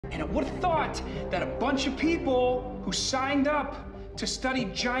And it would have thought that a bunch of people who signed up to study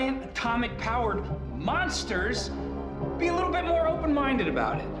giant atomic-powered monsters be a little bit more open-minded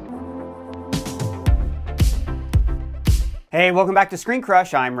about it. Hey, welcome back to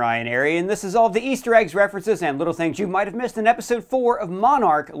ScreenCrush. I'm Ryan Airy, and this is all of the Easter eggs, references, and little things you might have missed in episode 4 of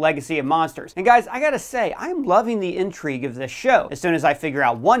Monarch, Legacy of Monsters. And guys, I gotta say, I'm loving the intrigue of this show. As soon as I figure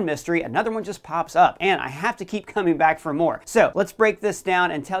out one mystery, another one just pops up, and I have to keep coming back for more. So let's break this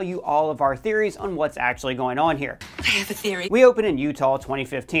down and tell you all of our theories on what's actually going on here. I have a theory. We open in Utah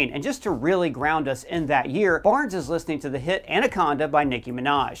 2015, and just to really ground us in that year, Barnes is listening to the hit Anaconda by Nicki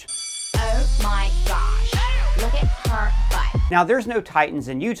Minaj. Oh my gosh, look at her butt. Now, there's no Titans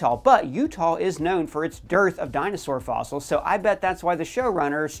in Utah, but Utah is known for its dearth of dinosaur fossils, so I bet that's why the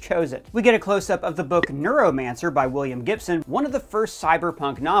showrunners chose it. We get a close-up of the book Neuromancer by William Gibson, one of the first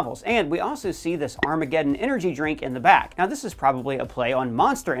cyberpunk novels, and we also see this Armageddon energy drink in the back. Now, this is probably a play on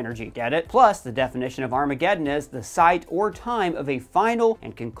Monster Energy, get it? Plus, the definition of Armageddon is the site or time of a final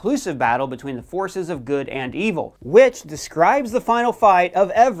and conclusive battle between the forces of good and evil, which describes the final fight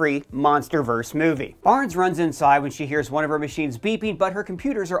of every MonsterVerse movie. Barnes runs inside when she hears one of her machines beeping, but her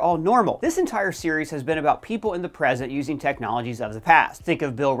computers are all normal. This entire series has been about people in the present using technologies of the past. Think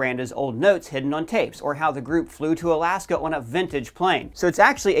of Bill Randa's old notes hidden on tapes, or how the group flew to Alaska on a vintage plane. So it's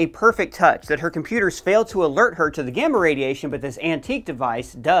actually a perfect touch that her computers fail to alert her to the gamma radiation, but this antique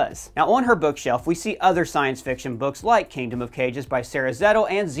device does. Now, on her bookshelf, we see other science fiction books like Kingdom of Cages by Sarah Zettel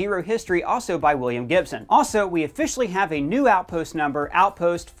and Zero History, also by William Gibson. Also, we officially have a new outpost number,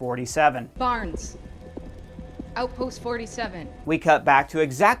 Outpost 47. Barnes. Outpost 47. We cut back to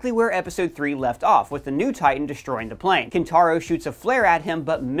exactly where episode 3 left off, with the new Titan destroying the plane. Kintaro shoots a flare at him,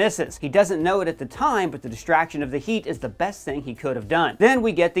 but misses. He doesn't know it at the time, but the distraction of the heat is the best thing he could have done. Then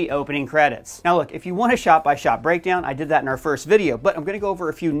we get the opening credits. Now look, if you want a shot-by-shot breakdown, I did that in our first video, but I'm going to go over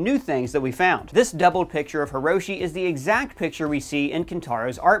a few new things that we found. This doubled picture of Hiroshi is the exact picture we see in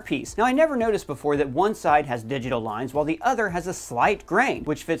Kintaro's art piece. Now, I never noticed before that one side has digital lines while the other has a slight grain,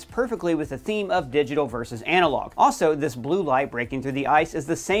 which fits perfectly with the theme of digital versus analog. Also, this blue light breaking through the ice is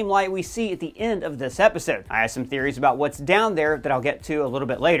the same light we see at the end of this episode. I have some theories about what's down there that I'll get to a little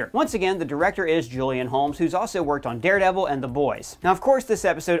bit later. Once again, the director is Julian Holmes, who's also worked on Daredevil and The Boys. Now, of course, this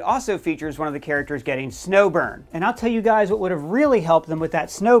episode also features one of the characters getting snow burn. And I'll tell you guys what would have really helped them with that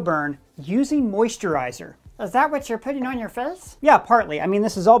snow burn: using moisturizer. Is that what you're putting on your face? Yeah, partly. I mean,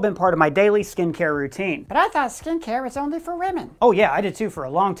 this has all been part of my daily skincare routine. But I thought skincare was only for women. Oh yeah, I did too for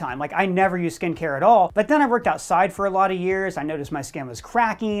a long time. Like, I never used skincare at all. But then I worked outside for a lot of years. I noticed my skin was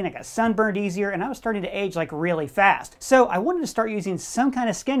cracking, I got sunburned easier, and I was starting to age like really fast. So I wanted to start using some kind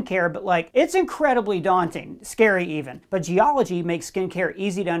of skincare, but like, it's incredibly daunting, scary even. But Geology makes skincare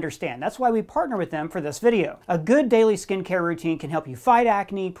easy to understand. That's why we partner with them for this video. A good daily skincare routine can help you fight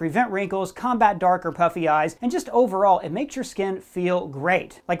acne, prevent wrinkles, combat dark or puffy eyes, and just overall, it makes your skin feel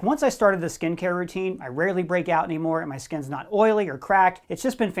great. Like, once I started the skincare routine, I rarely break out anymore and my skin's not oily or cracked. It's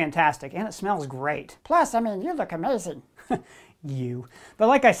just been fantastic, and it smells great. Plus, I mean, you look amazing. You. But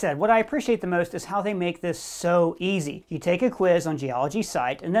like I said, what I appreciate the most is how they make this so easy. You take a quiz on Geology's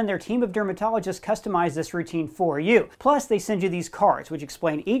site, and then their team of dermatologists customize this routine for you. Plus, they send you these cards, which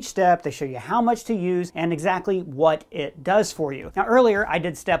explain each step, they show you how much to use, and exactly what it does for you. Now, earlier, I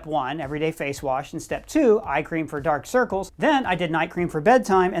did step 1, everyday face wash, and step 2, eye cream for dark circles. Then, I did night cream for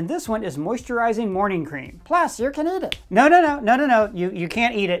bedtime, and this one is moisturizing morning cream. Plus, you can eat it. No. You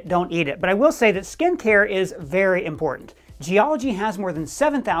can't eat it, don't eat it. But I will say that skincare is very important. Geology has more than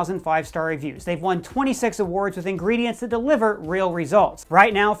 7,000 5-star reviews. They've won 26 awards with ingredients that deliver real results.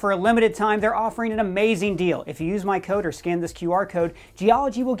 Right now, for a limited time, they're offering an amazing deal. If you use my code or scan this QR code,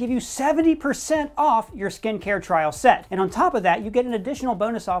 Geology will give you 70% off your skincare trial set. And on top of that, you get an additional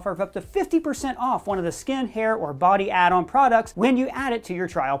bonus offer of up to 50% off one of the skin, hair, or body add-on products when you add it to your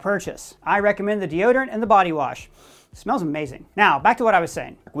trial purchase. I recommend the deodorant and the body wash. It smells amazing. Now, back to what I was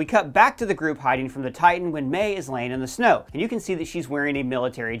saying. We cut back to the group hiding from the Titan when May is laying in the snow, and you can see that she's wearing a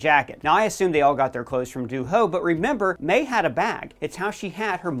military jacket. Now, I assume they all got their clothes from Do-Ho, but remember, May had a bag. It's how she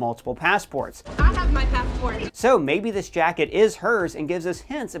had her multiple passports. I have my passport. So maybe this jacket is hers and gives us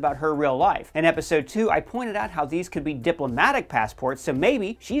hints about her real life. In episode 2, I pointed out how these could be diplomatic passports, so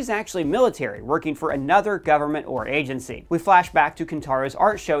maybe she's actually military, working for another government or agency. We flash back to Kintaro's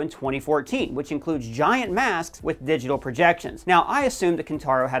art show in 2014, which includes giant masks with digital projections. Now, I assumed that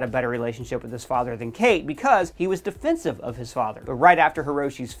Kintaro had a better relationship with his father than Kate because he was defensive of his father. But right after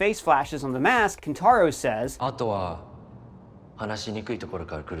Hiroshi's face flashes on the mask, Kintaro says, あとは話しにくいところ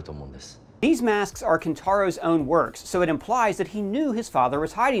から来ると思うんです。These masks are Kentaro's own works, so it implies that he knew his father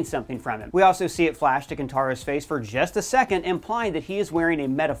was hiding something from him. We also see it flash to Kentaro's face for just a second, implying that he is wearing a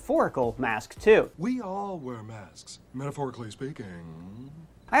metaphorical mask too. We all wear masks, metaphorically speaking.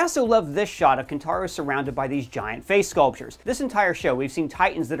 I also love this shot of Kentaro surrounded by these giant face sculptures. This entire show, we've seen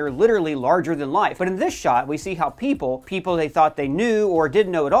Titans that are literally larger than life, but in this shot, we see how people they thought they knew or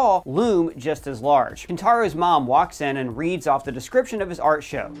didn't know at all, loom just as large. Kentaro's mom walks in and reads off the description of his art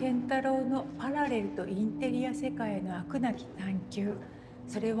show. ケンタロウのパラレルとインテリア世界への飽くなき探求。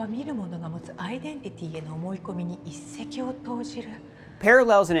それは見る者が持つアイデンティティへの思い込みに一石を投じる。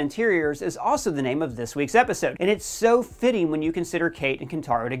Parallels and Interiors is also the name of this week's episode, and it's so fitting when you consider Kate and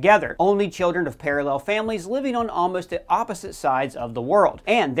Kentaro together, only children of parallel families living on almost opposite sides of the world.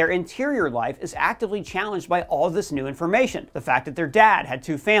 And their interior life is actively challenged by all this new information. The fact that their dad had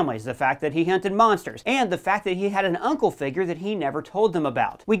two families, the fact that he hunted monsters, and the fact that he had an uncle figure that he never told them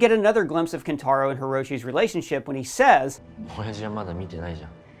about. We get another glimpse of Kentaro and Hiroshi's relationship when he says,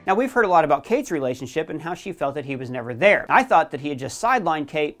 Now, we've heard a lot about Kate's relationship and how she felt that he was never there. I thought that he had just sidelined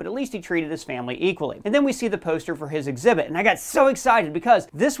Kate, but at least he treated his family equally. And then we see the poster for his exhibit, and I got so excited because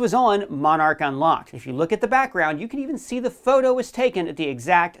this was on Monarch Unlocked. If you look at the background, you can even see the photo was taken at the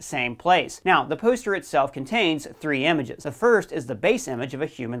exact same place. Now, the poster itself contains 3 images. The first is the base image of a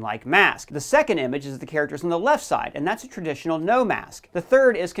human-like mask. The second image is the characters on the left side, and that's a traditional no mask. The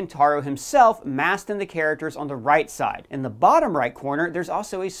third is Kentaro himself masked in the characters on the right side. In the bottom right corner, there's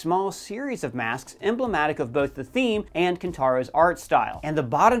also a small series of masks emblematic of both the theme and Kentaro's art style. And the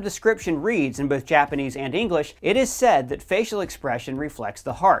bottom description reads, in both Japanese and English, "It is said that facial expression reflects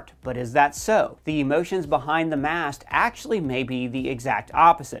the heart." But is that so? The emotions behind the mask actually may be the exact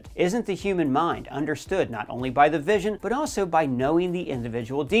opposite. Isn't the human mind understood not only by the vision, but also by knowing the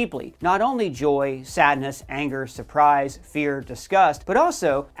individual deeply? Not only joy, sadness, anger, surprise, fear, disgust, but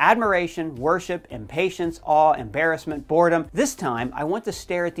also admiration, worship, impatience, awe, embarrassment, boredom. This time, I want to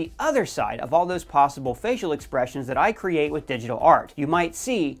stare at the other side of all those possible facial expressions that I create with digital art. You might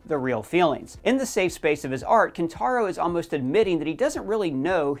see the real feelings. In the safe space of his art, Kentaro is almost admitting that he doesn't really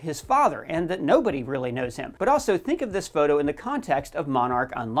know his father and that nobody really knows him. But also think of this photo in the context of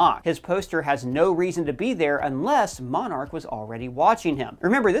Monarch Unlocked. His poster has no reason to be there unless Monarch was already watching him.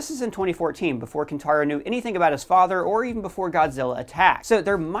 Remember, this is in 2014, before Kentaro knew anything about his father or even before Godzilla attacked. So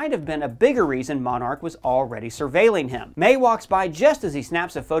there might have been a bigger reason Monarch was already surveilling him. May walks by just as he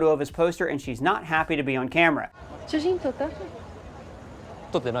snaps a photo of his poster, and she's not happy to be on camera.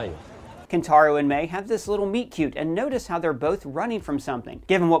 Kentaro and May have this little meet cute, and notice how they're both running from something.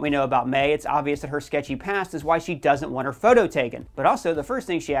 Given what we know about May, it's obvious that her sketchy past is why she doesn't want her photo taken. But also, the first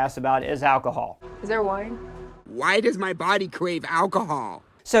thing she asks about is alcohol. Is there wine? Why does my body crave alcohol?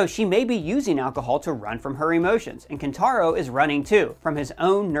 So she may be using alcohol to run from her emotions, and Kentaro is running too, from his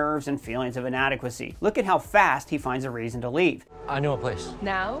own nerves and feelings of inadequacy. Look at how fast he finds a reason to leave. I know a place.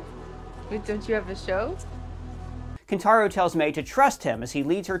 Now? Wait, don't you have a show? Kentaro tells May to trust him as he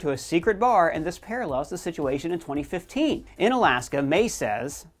leads her to a secret bar, and this parallels the situation in 2015. In Alaska, May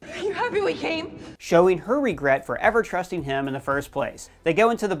says, Are you happy we came? showing her regret for ever trusting him in the first place. They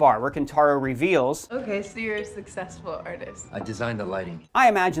go into the bar where Kentaro reveals, Okay, so you're a successful artist. I designed the lighting. I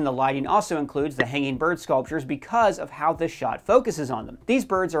imagine the lighting also includes the hanging bird sculptures because of how this shot focuses on them. These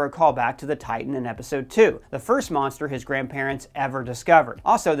birds are a callback to the Titan in episode 2, the first monster his grandparents ever discovered.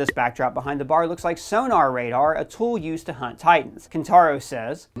 Also, this backdrop behind the bar looks like sonar radar, a tool used to hunt Titans. Kentaro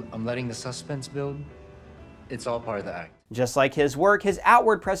says, I'm letting the suspense build. It's all part of the act. Just like his work, his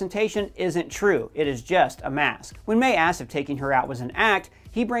outward presentation isn't true. It is just a mask. When May asks if taking her out was an act,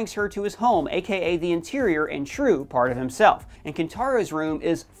 he brings her to his home, aka the interior and true part of himself. And Kentaro's room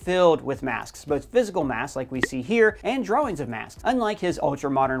is filled with masks, both physical masks like we see here and drawings of masks. Unlike his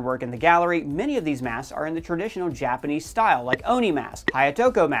ultra-modern work in the gallery, many of these masks are in the traditional Japanese style, like Oni masks,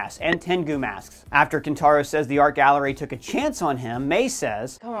 Hayatoko masks, and Tengu masks. After Kentaro says the art gallery took a chance on him, May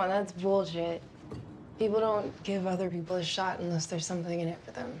says, Come on, that's bullshit. People don't give other people a shot unless there's something in it for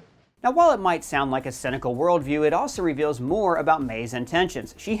them. Now, while it might sound like a cynical worldview, it also reveals more about May's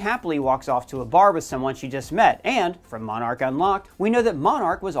intentions. She happily walks off to a bar with someone she just met, and from Monarch Unlocked, we know that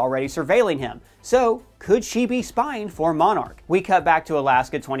Monarch was already surveilling him. So, could she be spying for Monarch? We cut back to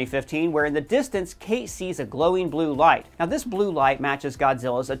Alaska 2015, where in the distance, Kate sees a glowing blue light. Now, this blue light matches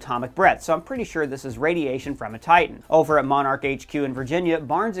Godzilla's atomic breath, so I'm pretty sure this is radiation from a Titan. Over at Monarch HQ in Virginia,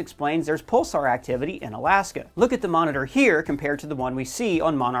 Barnes explains there's pulsar activity in Alaska. Look at the monitor here compared to the one we see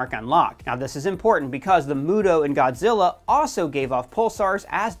on Monarch Unlocked. Now, this is important because the Muto in Godzilla also gave off pulsars,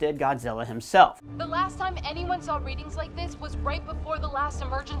 as did Godzilla himself. The last time anyone saw readings like this was right before the last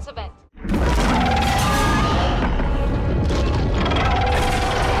emergence event.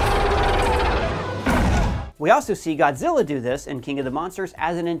 We also see Godzilla do this in King of the Monsters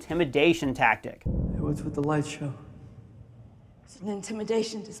as an intimidation tactic. Hey, what's with the light show? It's an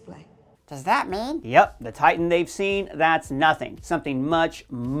intimidation display. Does that mean? Yep, the Titan they've seen, that's nothing. Something much,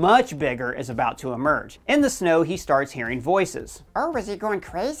 much bigger is about to emerge. In the snow, he starts hearing voices. Oh, is he going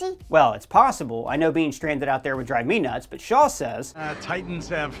crazy? Well, it's possible. I know being stranded out there would drive me nuts, but Shaw says, Titans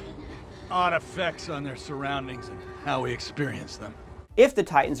have odd effects on their surroundings and how we experience them. if the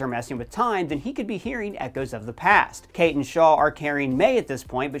Titans are messing with time, then he could be hearing echoes of the past. Kate and Shaw are carrying May at this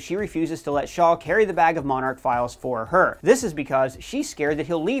point, but she refuses to let Shaw carry the bag of Monarch files for her. This is because she's scared that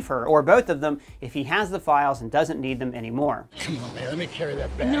he'll leave her, or both of them, if he has the files and doesn't need them anymore. Come on, May, let me carry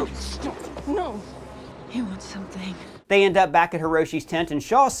that bag. No, stop. No. He wants something. They end up back at Hiroshi's tent, and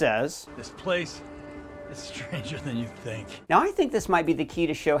Shaw says, "This place is stranger than you think." Now I think this might be the key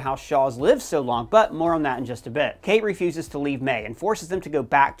to show how Shaw's lived so long, but more on that in just a bit. Kate refuses to leave May and forces them to go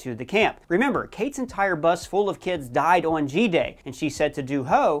back to the camp. Remember, Kate's entire bus full of kids died on G-Day, and she said to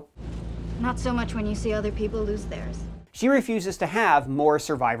Do-Ho, "Not so much when you see other people lose theirs." She refuses to have more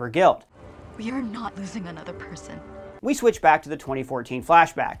survivor guilt. We are not losing another person. We switch back to the 2014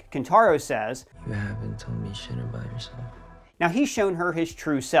 flashback. Kentaro says, "You haven't told me shit about yourself." Now he's shown her his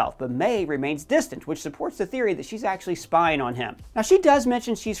true self, but May remains distant, which supports the theory that she's actually spying on him. Now she does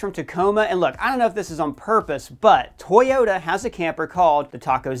mention she's from Tacoma, and look, I don't know if this is on purpose, but Toyota has a camper called the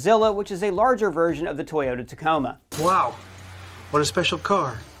Takozilla, which is a larger version of the Toyota Tacoma. Wow, what a special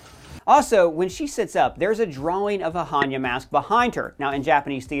car. Also, when she sits up, there's a drawing of a Hanya mask behind her. Now, in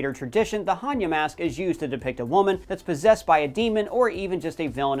Japanese theater tradition, the Hanya mask is used to depict a woman that's possessed by a demon or even just a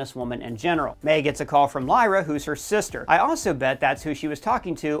villainous woman in general. May gets a call from Lyra, who's her sister. I also bet that's who she was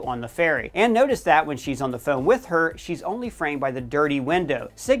talking to on the ferry. And notice that when she's on the phone with her, she's only framed by the dirty window,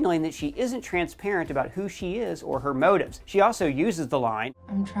 signaling that she isn't transparent about who she is or her motives. She also uses the line,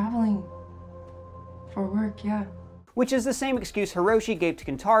 "I'm traveling for work, yeah." which is the same excuse Hiroshi gave to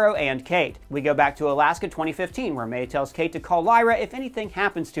Kentaro and Kate. We go back to Alaska 2015, where May tells Kate to call Lyra if anything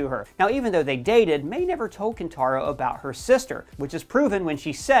happens to her. Now, even though they dated, May never told Kentaro about her sister, which is proven when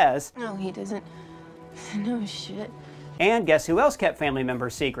she says, "No, he doesn't know shit." And guess who else kept family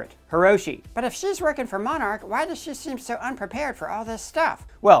members secret? Hiroshi. But if she's working for Monarch, why does she seem so unprepared for all this stuff?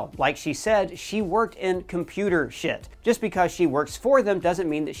 Well, like she said, she worked in computer shit. Just because she works for them doesn't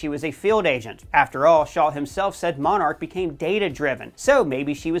mean that she was a field agent. After all, Shaw himself said Monarch became data-driven, so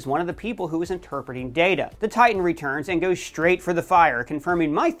maybe she was one of the people who was interpreting data. The Titan returns and goes straight for the fire,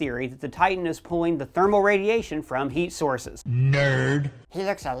 confirming my theory that the Titan is pulling the thermal radiation from heat sources. Nerd. He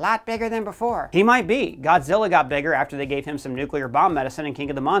looks a lot bigger than before. He might be. Godzilla got bigger after they gave him some nuclear bomb medicine in King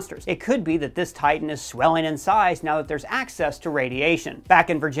of the Monsters. It could be that this Titan is swelling in size now that there's access to radiation. Back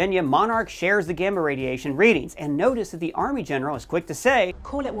in Virginia, Monarch shares the gamma radiation readings, and notice that the Army general is quick to say,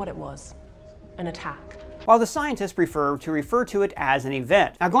 "Call it what it was, an attack." While the scientists prefer to refer to it as an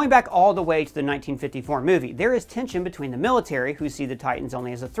event. Now, going back all the way to the 1954 movie, there is tension between the military, who see the Titans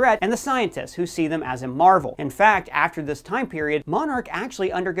only as a threat, and the scientists, who see them as a marvel. In fact, after this time period, Monarch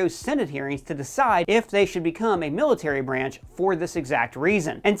actually undergoes Senate hearings to decide if they should become a military branch for this exact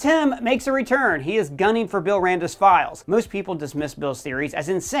reason. And Tim makes a return. He is gunning for Bill Randa's files. Most people dismiss Bill's theories as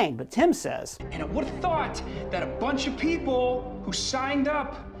insane, but Tim says, "And I would have thought that a bunch of people who signed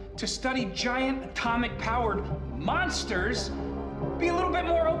up to study giant atomic-powered monsters be a little bit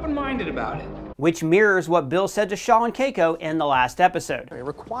more open-minded about it." Which mirrors what Bill said to Shaw and Keiko in the last episode. It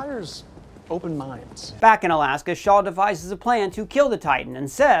requires open minds. Back in Alaska, Shaw devises a plan to kill the Titan and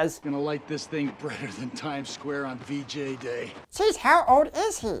says, "Gonna light this thing brighter than Times Square on VJ Day." Jeez, how old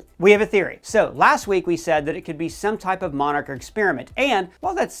is he? We have a theory. So last week we said that it could be some type of Monarch experiment, and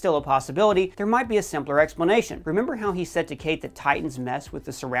while that's still a possibility, there might be a simpler explanation. Remember how he said to Kate that Titans mess with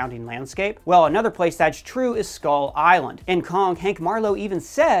the surrounding landscape? Well, another place that's true is Skull Island. In Kong, Hank Marlowe even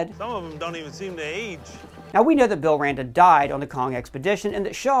said, "Some of them don't even seem to age." Now we know that Bill Randa died on the Kong expedition and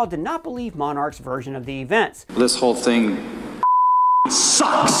that Shaw did not believe Monarch's version of the events. This whole thing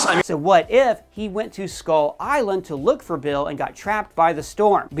sucks. So what if he went to Skull Island to look for Bill and got trapped by the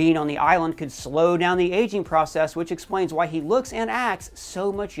storm? Being on the island could slow down the aging process, which explains why he looks and acts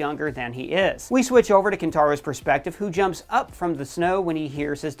so much younger than he is. We switch over to Kentaro's perspective, who jumps up from the snow when he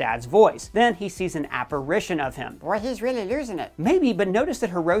hears his dad's voice. Then he sees an apparition of him. Boy, he's really losing it. Maybe, but notice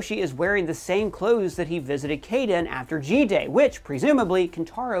that Hiroshi is wearing the same clothes that he visited Kate in after G-Day, which presumably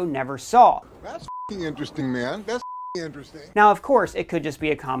Kentaro never saw. That's interesting, man. That's interesting. Now, of course, it could just be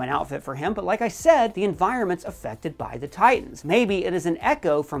a common outfit for him, but like I said, the environment's affected by the Titans. Maybe it is an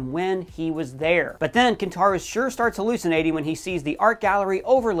echo from when he was there. But then Kentaro sure starts hallucinating when he sees the art gallery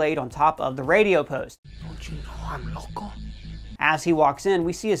overlaid on top of the radio post. Don't you know I'm local? As he walks in,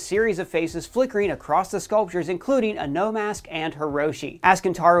 we see a series of faces flickering across the sculptures, including a No Mask and Hiroshi. As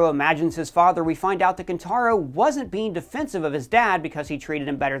Kentaro imagines his father, we find out that Kentaro wasn't being defensive of his dad because he treated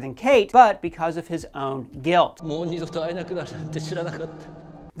him better than Kate, but because of his own guilt.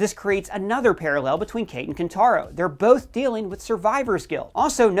 This creates another parallel between Kate and Kentaro. They're both dealing with survivor's guilt.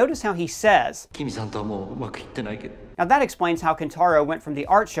 Also, notice how he says, now that explains how Kentaro went from the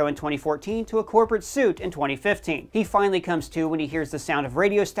art show in 2014 to a corporate suit in 2015. He finally comes to when he hears the sound of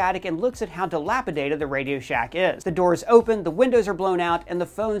radio static and looks at how dilapidated the Radio Shack is. The doors open, the windows are blown out, and the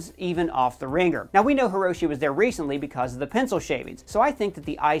phone's even off the ringer. Now we know Hiroshi was there recently because of the pencil shavings, so I think that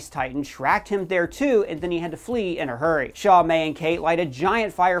the Ice Titan tracked him there too, and then he had to flee in a hurry. Shaw, May, and Kate light a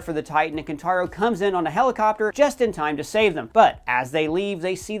giant fire for the Titan, and Kentaro comes in on a helicopter just in time to save them. But as they leave,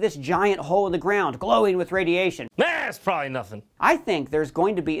 they see this giant hole in the ground glowing with radiation. That's probably nothing. I think there's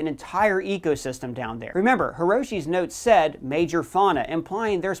going to be an entire ecosystem down there. Remember, Hiroshi's note said major fauna,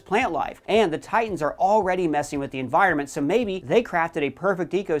 implying there's plant life, and the Titans are already messing with the environment, so maybe they crafted a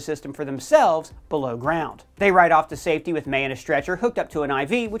perfect ecosystem for themselves below ground. They ride off to safety with May in a stretcher hooked up to an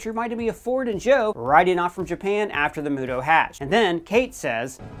IV, which reminded me of Ford and Joe riding off from Japan after the Muto hatched. And then Kate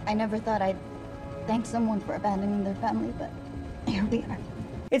says, I never thought I'd thank someone for abandoning their family, but here we are.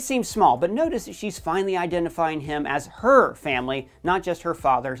 It seems small, but notice that she's finally identifying him as her family, not just her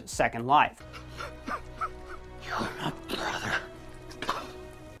father's second life. You're my brother.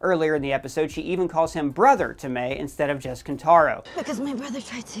 Earlier in the episode, she even calls him brother to May instead of just Kentaro. Because my brother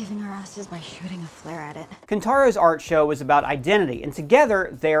tried saving our asses by shooting a flare at it. Kentaro's art show was about identity, and together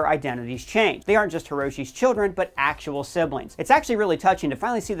their identities change. They aren't just Hiroshi's children, but actual siblings. It's actually really touching to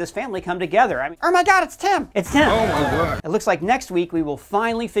finally see this family come together. I mean, oh my god, it's Tim! It's Tim! Oh my god. It looks like next week we will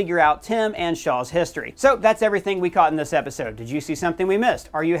finally figure out Tim and Shaw's history. So that's everything we caught in this episode. Did you see something we missed?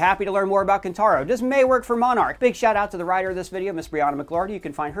 Are you happy to learn more about Kentaro? Does May work for Monarch? Big shout out to the writer of this video, Miss Brianna McLarty. You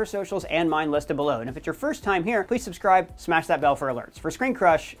can find her socials and mine listed below. And if it's your first time here, please subscribe, smash that bell for alerts. For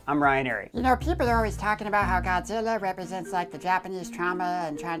ScreenCrush, I'm Ryan Airy. You know, people are always talking about how Godzilla represents like the Japanese trauma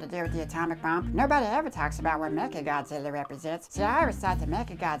and trying to deal with the atomic bomb. Nobody ever talks about what Mechagodzilla represents. See, I always thought that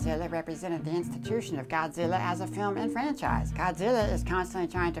Mechagodzilla represented the institution of Godzilla as a film and franchise. Godzilla is constantly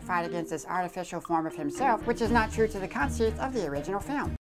trying to fight against this artificial form of himself, which is not true to the concept of the original film.